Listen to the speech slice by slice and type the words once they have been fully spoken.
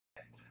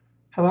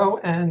Hello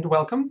and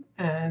welcome.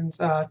 And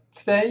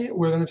today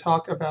we're going to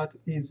talk about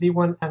the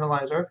Z1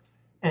 Analyzer.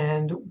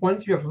 And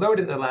once you have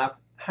loaded the lap,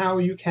 how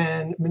you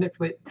can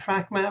manipulate the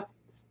track map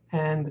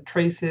and the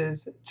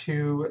traces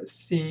to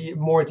see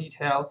more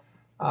detail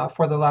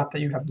for the lap that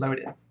you have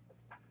loaded.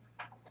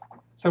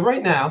 So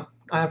right now,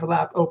 I have a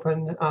lap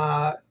open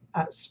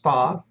at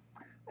Spa,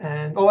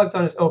 and all I've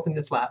done is open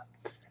this lap.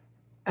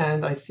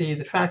 And I see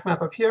the track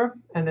map up here,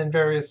 and then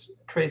various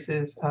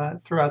traces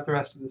throughout the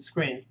rest of the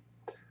screen.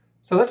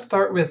 So let's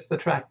start with the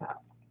track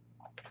map.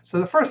 So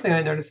the first thing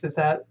I notice is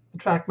that the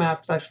track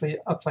map is actually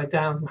upside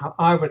down from how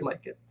I would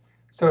like it.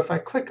 So if I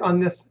click on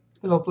this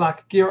little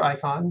black gear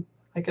icon,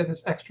 I get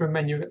this extra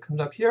menu that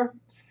comes up here,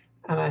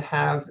 and I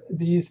have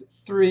these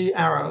three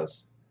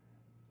arrows,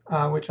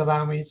 which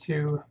allow me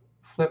to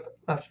flip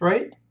left,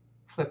 right,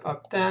 flip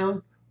up,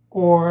 down,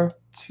 or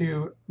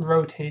to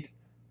rotate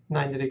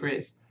 90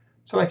 degrees.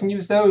 So I can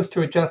use those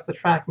to adjust the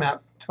track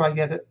map so I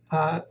get it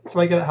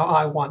how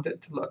I want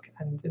it to look.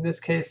 And in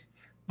this case,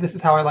 this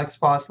is how I like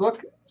Spas to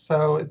look,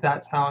 so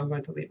that's how I'm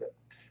going to leave it.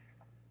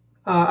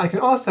 I can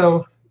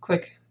also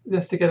click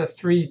this to get a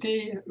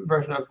 3D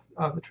version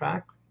of the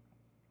track.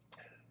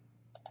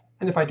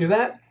 And if I do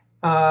that,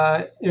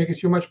 it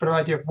gives you a much better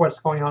idea of what's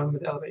going on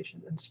with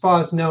elevation. And Spa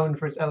is known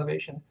for its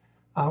elevation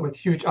with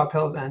huge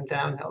uphills and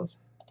downhills.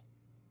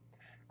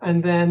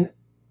 And then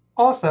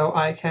also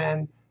I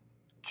can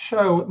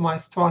show my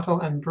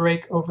throttle and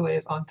brake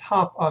overlays on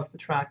top of the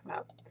track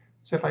map.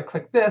 So if I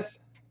click this,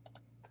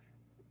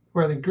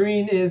 where the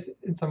green is,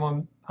 I'm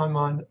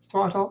on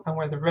throttle, and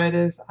where the red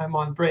is, I'm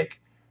on brake.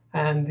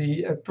 And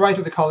the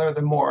brighter the color,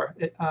 the more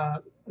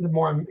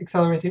I'm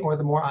accelerating or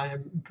the more I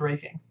am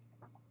braking.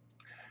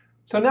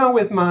 So now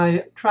with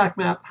my track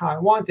map how I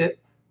want it,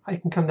 I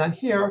can come down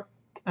here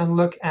and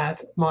look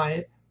at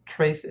my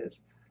traces.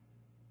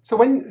 So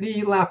when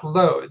the lap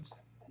loads,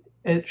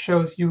 it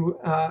shows you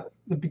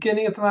the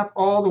beginning of the lap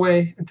all the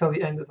way until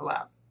the end of the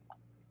lap.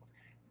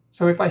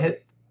 So if I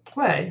hit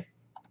play,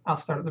 I'll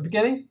start at the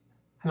beginning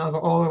and I'll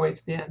go all the way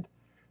to the end.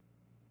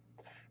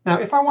 Now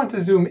if I want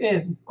to zoom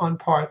in on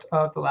part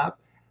of the lap,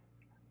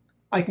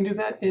 I can do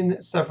that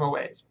in several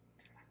ways.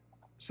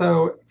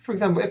 So for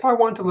example, if I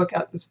want to look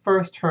at this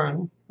first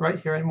turn right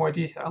here in more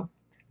detail,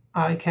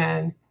 I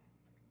can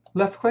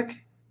left click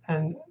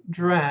and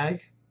drag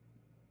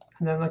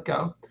and then let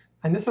go.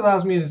 And this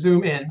allows me to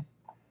zoom in.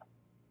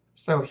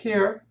 So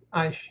here,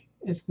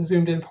 it's the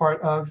zoomed in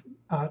part of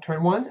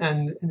turn 1,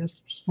 and in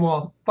this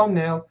small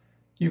thumbnail,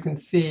 you can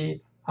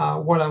see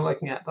what I'm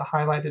looking at. The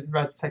highlighted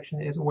red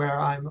section is where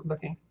I'm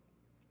looking.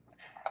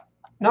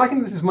 Now I can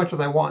do this as much as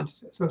I want.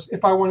 So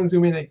if I want to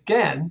zoom in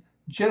again,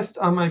 just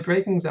on my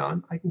braking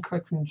zone, I can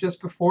click from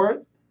just before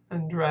it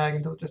and drag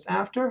until just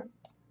after,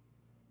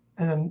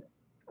 and then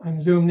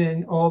I'm zoomed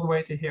in all the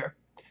way to here.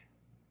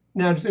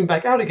 Now to zoom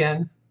back out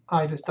again,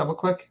 I just double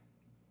click,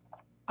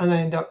 and I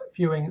end up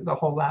viewing the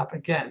whole lap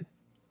again.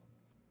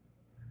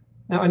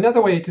 Now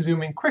another way to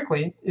zoom in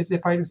quickly is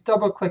if I just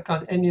double click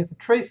on any of the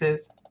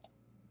traces,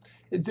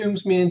 it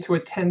zooms me into a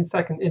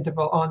 10-second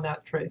interval on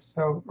that trace.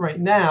 So right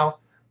now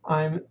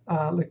I'm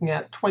looking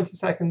at 20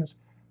 seconds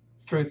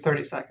through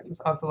 30 seconds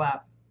of the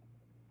lap.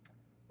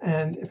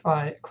 And if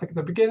I click at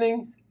the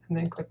beginning and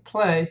then click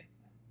play,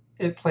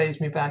 it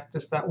plays me back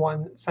just that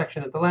one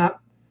section of the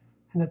lap.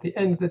 And at the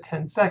end of the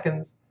 10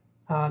 seconds,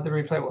 the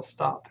replay will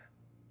stop.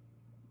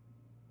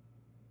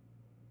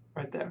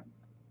 Right there.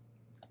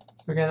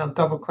 So again, I'll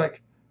double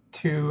click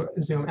to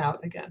zoom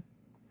out again.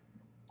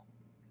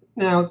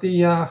 Now,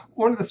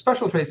 one of the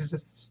special traces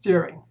is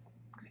steering.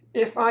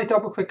 If I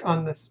double click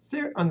on the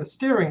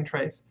steering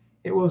trace,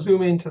 it will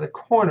zoom into the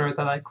corner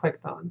that I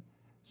clicked on.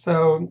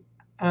 So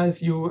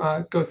as you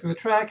go through the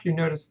track, you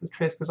notice the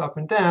trace goes up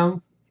and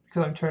down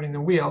because I'm turning the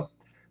wheel.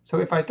 So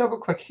if I double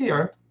click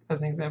here,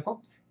 as an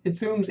example, it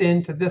zooms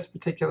into this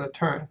particular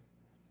turn.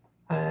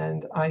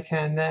 And I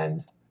can then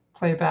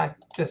play back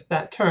just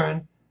that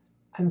turn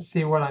and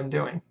see what I'm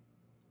doing.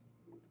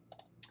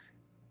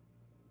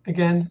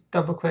 Again,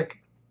 double click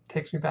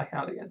takes me back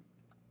out again.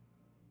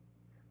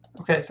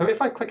 Okay, so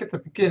if I click at the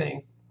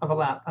beginning of a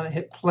lap and I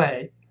hit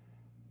play,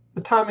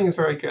 the timing is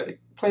very good. It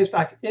plays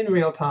back in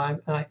real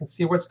time and I can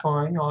see what's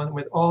going on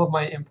with all of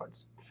my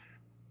inputs.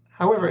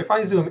 However, if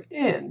I zoom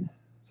in,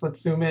 so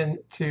let's zoom in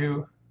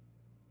to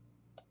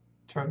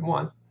turn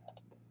 1,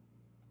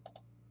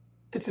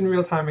 it's in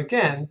real time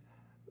again,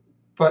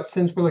 but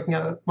since we're looking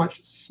at a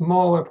much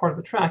smaller part of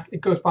the track,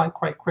 it goes by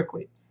quite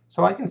quickly.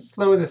 So I can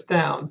slow this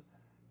down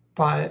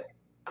by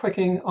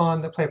clicking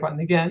on the play button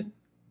again.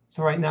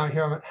 So right now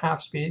here I'm at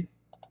half speed,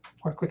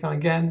 or click on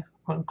again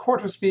on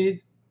quarter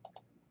speed,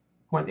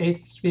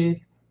 1/8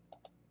 speed,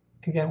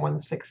 again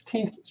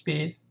 1/16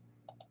 speed,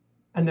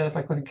 and then if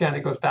I click again,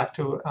 it goes back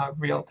to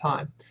real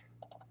time.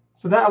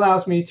 So that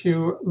allows me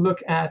to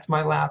look at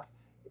my lap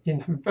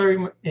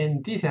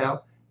in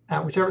detail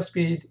at whichever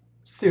speed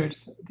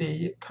suits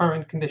the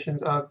current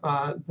conditions of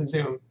the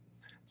zoom.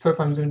 So if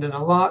I'm zoomed in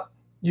a lot,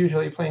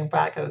 usually playing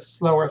back at a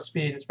slower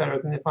speed is better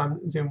than if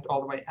I'm zoomed all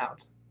the way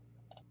out.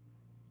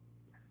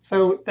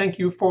 So thank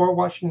you for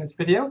watching this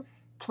video.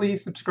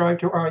 please subscribe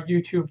to our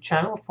YouTube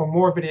channel for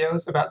more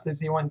videos about the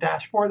Z1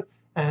 dashboard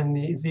and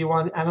the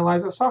Z1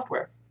 Analyzer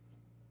software.